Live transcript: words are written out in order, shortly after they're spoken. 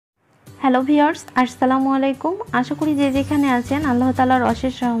Hello viewers, আসসালামু আলাইকুম। আশা করি যে যেখানে আছেন আল্লাহ তাআলার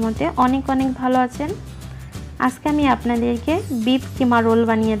অশেষ রহমতে অনেক অনেক ভালো আছেন। আজকে আমি আপনাদেরকে বিফ কিমা রোল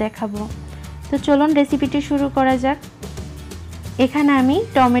বানিয়ে দেখাবো। তো চলুন রেসিপিটি শুরু করা যাক। এখানে আমি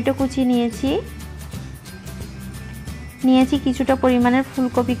টমেটো কুচি নিয়েছি কিছুটা পরিমাণের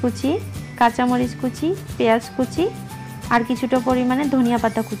ফুলকপি কুচি, কাঁচামরিচ কুচি, পেঁয়াজ কুচি আর কিছুটা পরিমাণে ধনিয়া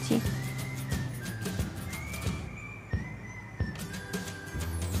পাতা কুচি।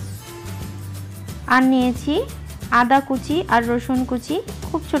 আর নিয়েছি আদা কুচি আর রসুন কুচি,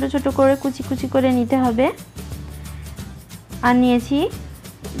 খুব ছোট ছোট করে কুচি কুচি করে নিতে হবে। আর নিয়েছি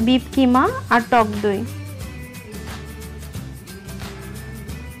বিফ কিমা আর টক দই।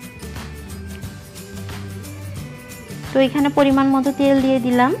 তো এখানে পরিমাণ মতো তেল দিয়ে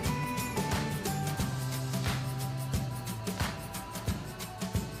দিলাম।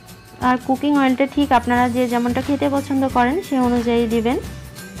 আর কুকিং অয়েলটা ঠিক আপনারা যে যেমনটা খেতে পছন্দ করেন সে অনুযায়ী দিবেন।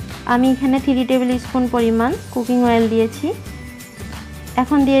 আমি এখানে 3 টেবিল স্পুন পরিমাণ কুকিং অয়েল দিয়েছি।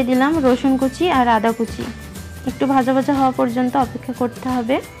 এখন দিয়ে দিলাম রসুন কুচি আর আদা কুচি। একটু ভাজা ভাজা হওয়া পর্যন্ত অপেক্ষা করতে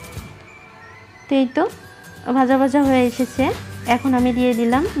হবে। তো এই তো ভাজা ভাজা হয়ে এসেছে। এখন আমি দিয়ে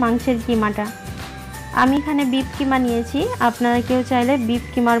দিলাম মাংসের কিমাটা। আমি এখানে বিফ কিমা নিয়েছি, আপনারা কেউ চাইলে বিফ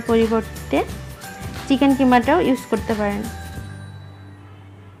কিমার পরিবর্তে চিকেন কিমাটাও ইউজ করতে পারেন।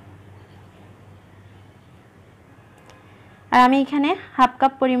 আর আমি এখানে হাফ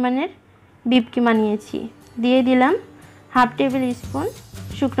কাপ পরিমাণের বিফ কিমা নিয়েছি। দিয়ে দিলাম হাফ টেবিল স্পুন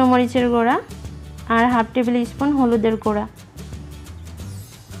শুকনো মরিচের গুঁড়া আর হাফ টেবিল স্পুন হলুদের গুঁড়া।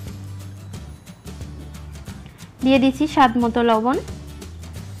 দিয়ে দিচ্ছি স্বাদ মতো লবণ।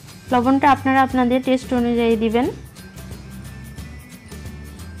 লবণটা আপনারা আপনাদের টেস্ট অনুযায়ী দিবেন।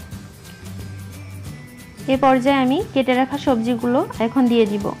 এই পর্যায়ে আমি কেটে রাখা সবজিগুলো এখন দিয়ে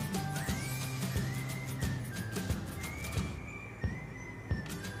দিব।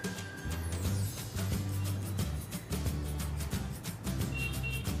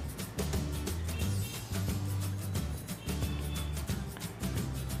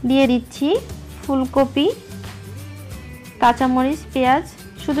 দিয়ে দিচ্ছি ফুলকপি, কাঁচামরিচ, পেঁয়াজ।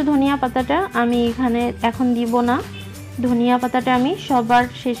 শুধু ধনিয়া পাতাটা আমি এখানে এখন দিব না, ধনিয়া পাতাটা আমি সবার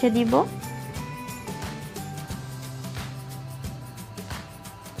শেষে দিব।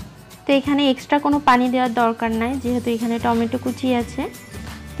 তো এখানে এক্সট্রা কোনো পানি দেওয়ার দরকার নাই, যেহেতু এখানে টমেটো কুচি আছে।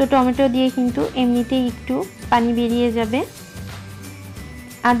 তো টমেটো দিয়ে কিন্তু এমনিতেই একটু পানি বেরিয়ে যাবে।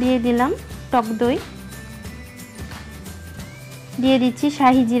 আর দিয়ে দিলাম টক দই। দিয়ে দিচ্ছি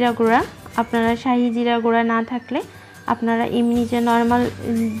শাহি জিরা গুঁড়া। আপনারা শাহি জিরা গুঁড়া না থাকলে আপনারা এমনি যে নর্মাল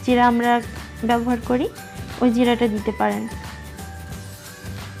জিরা আমরা ব্যবহার করি ওই জিরাটা দিতে পারেন।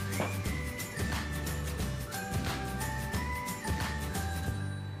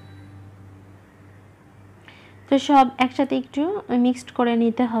 তো সব একসাথে একটু মিক্সড করে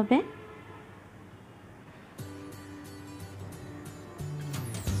নিতে হবে।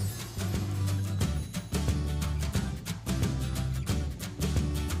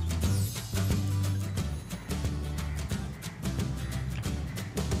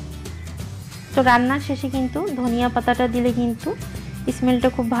 তো রান্নার শেষে কিন্তু ধনিয়া পাতাটা দিলে কিন্তু স্মেলটা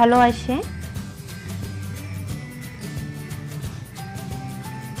খুব ভালো আসে।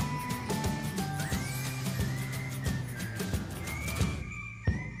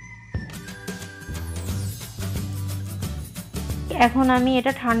 এখন আমি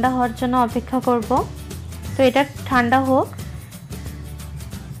এটা ঠান্ডা হওয়ার জন্য অপেক্ষা করব। তো এটা ঠান্ডা হোক।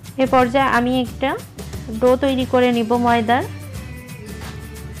 এ পর্যায়ে আমি একটা ডো তৈরি করে নিব ময়দার।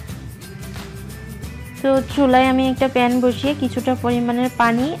 তো চুলায় আমি একটা প্যান বসিয়ে কিছুটা পরিমাণের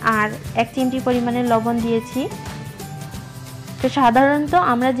পানি আর 1 চিমটি পরিমাণের লবণ দিয়েছি। তো সাধারণত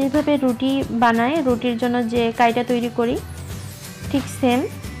আমরা যেভাবে রুটি বানাই, রুটির জন্য যে কাইটা তৈরি করি ঠিক সেম।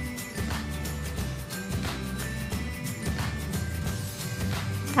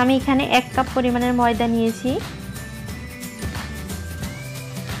 আমি এখানে 1 কাপ পরিমাণের ময়দা নিয়েছি।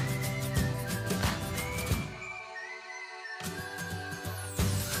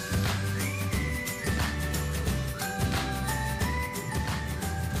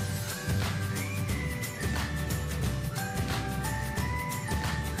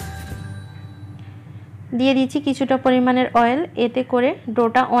 দিয়ে দিচ্ছি কিছুটা পরিমাণের অয়েল, এতে করে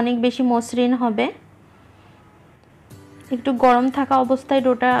ডোটা অনেক বেশি মসৃণ হবে। একটু গরম থাকা অবস্থায়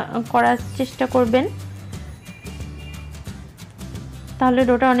ডোটা করার চেষ্টা করবেন, তাহলে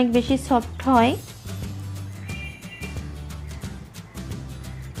ডোটা অনেক বেশি সফট হয়।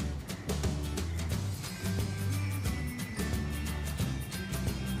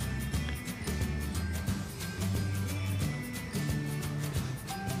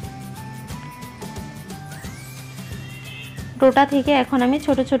 ডোটা থেকে এখন আমি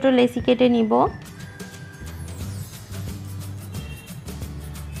ছোট ছোট লেচি কেটে নিব।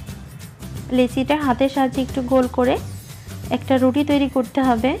 লেচিটা হাতের সাহায্যে একটু গোল করে একটা রুটি তৈরি করতে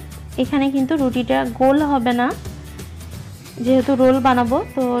হবে। এখানে কিন্তু রুটিটা গোল হবে না, যেহেতু রোল বানাবো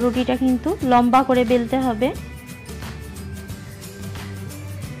তো রুটিটা কিন্তু লম্বা করে বেলতে হবে।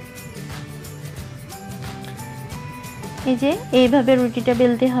 এই যে এইভাবে রুটিটা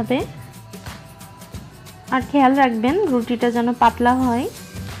বেলতে হবে, আর খেয়াল রাখবেন রুটিটা যেন পাতলা হয়।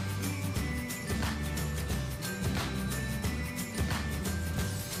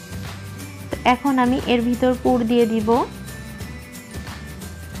 এখন আমি এর ভিতর পুর দিয়ে দিব।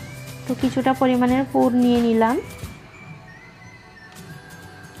 তো কিছুটা পরিমাণের পুর নিয়ে নিলাম,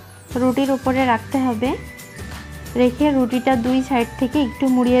 রুটির উপরে রাখতে হবে, রেখে রুটিটা দুই সাইড থেকে একটু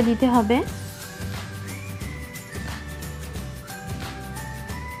মুড়িয়ে দিতে হবে।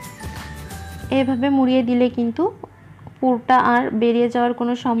 এভাবে মুড়িয়ে দিলে কিন্তু পুরটা আর বেরিয়ে যাওয়ার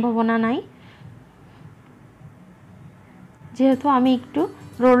কোনো সম্ভাবনা নাই। যেহেতু আমি একটু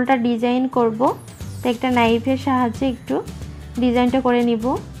রোলটা ডিজাইন করব, তো একটা নাইফের সাহায্যে একটু ডিজাইনটা করে নিব।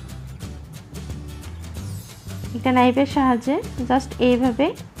 একটা নাইফের সাহায্যে জাস্ট এইভাবে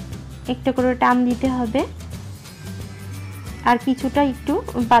একটা করে টান দিতে হবে, আর কিছুটা একটু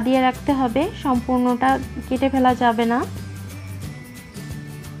বাদিয়ে রাখতে হবে, সম্পূর্ণটা কেটে ফেলা যাবে না।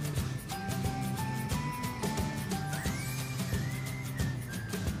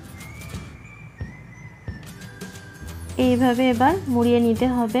 এইভাবে এবার মুড়িয়ে নিতে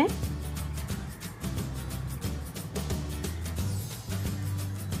হবে।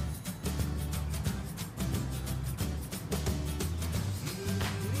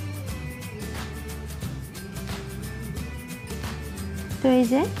 তো এই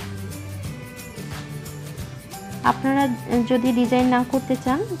যে আপনারা যদি ডিজাইন না করতে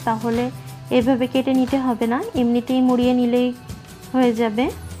চান তাহলে এভাবে কেটে নিতে হবে না, এমনিতেই মুড়িয়ে নিলেই হয়ে যাবে।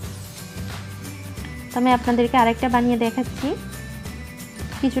 তো আমি আপনাদেরকে আরেকটা বানিয়ে দেখাচ্ছি।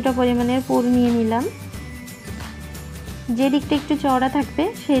 কিছুটা পরিমাণের পুর নিয়ে নিলাম, যে দিকটা একটু চওড়া থাকবে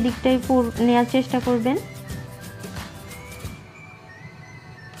সেই দিকটাই পুর নেওয়ার চেষ্টা করবেন।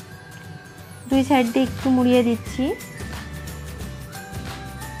 দুই সাইড দিয়ে একটু মুড়িয়ে দিচ্ছি।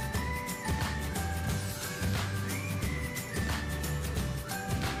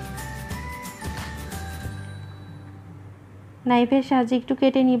 নাইফের সাহায্যে একটু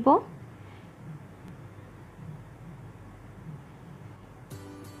কেটে নিব।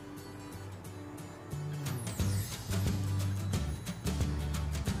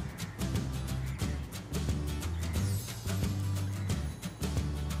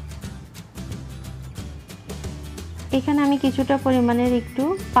 এখানে আমি কিছুটা পরিমাণের একটু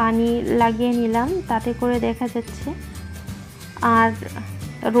পানি লাগিয়ে নিলাম, তাতে করে দেখা যাচ্ছে আর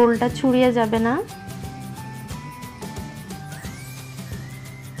রোলটা ছড়িয়ে যাবে না।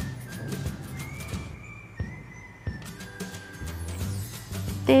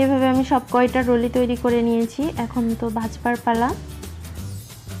 তো এইভাবে আমি সব কয়টা রোলই তৈরি করে নিয়েছি, এখন তো ভাজবার পালা।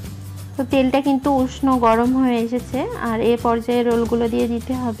 তো তেলটা কিন্তু উষ্ণ গরম হয়ে এসেছে, আর এই পর্যায়ে রোলগুলো দিয়ে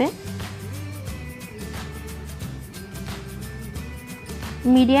দিতে হবে।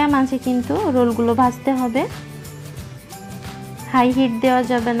 মিডিয়াম আঁচে কিন্তু রোলগুলো ভাজতে হবে, হাই হিট দেওয়া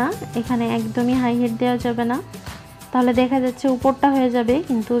যাবে না, এখানে একদমই হাই হিট দেওয়া যাবে না, তাহলে দেখা যাচ্ছে উপরটা হয়ে যাবে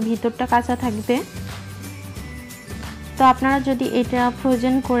কিন্তু ভিতরটা কাঁচা থাকবে। তো আপনারা যদি এটা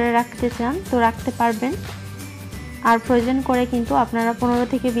ফ্রোজেন করে রাখতে চান তো রাখতে পারবেন, আর ফ্রোজেন করে কিন্তু আপনারা 15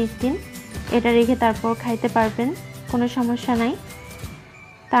 থেকে 20 দিন এটা রেখে তারপর খাইতে পারবেন, কোনো সমস্যা নাই।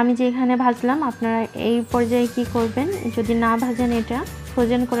 তো আমি যেখানে ভাজলাম আপনারা এই পর্যায়ে কি করবেন, যদি না ভাজেন এটা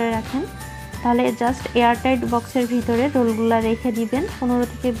ফ্রোজেন করে রাখেন তাহলে জাস্ট এয়ারটাইট বক্সের ভিতরে রোলগুলো রেখে দিবেন, 15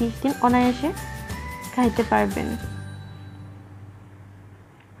 থেকে 20 দিন অনায়াসে খাইতে পারবেন।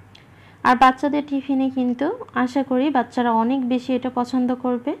 আর বাচ্চাদের টিফিনে কিন্তু আশা করি বাচ্চারা অনেক বেশি এটা পছন্দ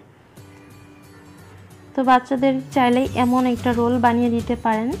করবে। তো বাচ্চাদের চাইলেই এমন একটা রোল বানিয়ে দিতে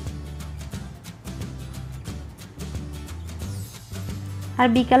পারেন। আর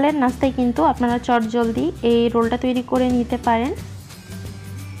বিকালের নাস্তায় কিন্তু আপনারা চটজলদি এই রোলটা তৈরি করে নিতে পারেন।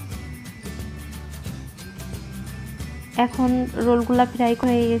 এখন রোলগুলা ফ্রাই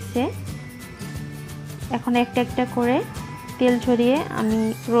হয়ে গেছে, এখন একটা একটা করে তেল ছড়িয়ে আমি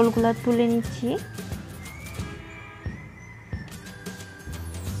রোলগুলা তুলে নিচ্ছি।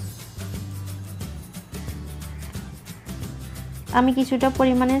 আমি কিছুটা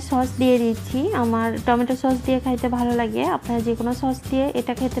পরিমাণে সস দিয়ে দিচ্ছি, আমার টমেটো সস দিয়ে খাইতে ভালো লাগে, আপনারা যে কোনো সস দিয়ে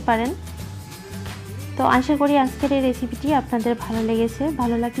এটা খেতে পারেন। তো আশা করি আজকের এই রেসিপিটি আপনাদের ভালো লেগেছে,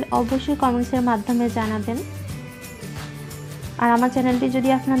 ভালো লাগলে অবশ্যই কমেন্টসের মাধ্যমে জানাবেন। আর আমার চ্যানেলটি যদি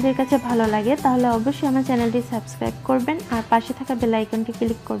আপনাদের কাছে ভালো লাগে তাহলে অবশ্যই আমার চ্যানেলটি সাবস্ক্রাইব করবেন আর পাশে থাকা বেল আইকনটি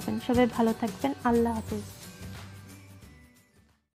ক্লিক করবেন। সবাই ভালো থাকবেন। আল্লাহ হাফেজ।